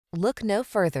Look no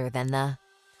further than the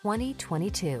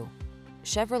 2022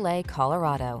 Chevrolet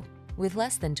Colorado. With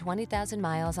less than 20,000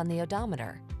 miles on the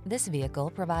odometer, this vehicle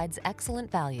provides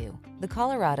excellent value. The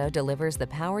Colorado delivers the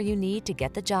power you need to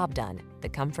get the job done, the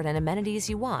comfort and amenities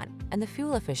you want, and the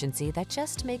fuel efficiency that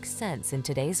just makes sense in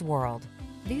today's world.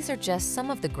 These are just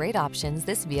some of the great options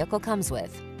this vehicle comes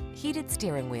with: heated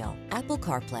steering wheel, Apple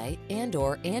CarPlay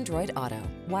and/or Android Auto,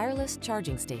 wireless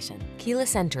charging station,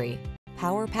 keyless entry,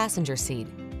 power passenger seat,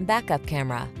 backup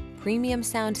camera, premium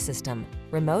sound system,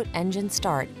 remote engine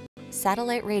start,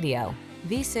 satellite radio,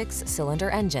 V6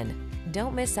 cylinder engine.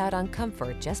 Don't miss out on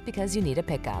comfort just because you need a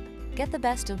pickup. Get the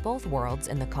best of both worlds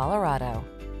in the Colorado.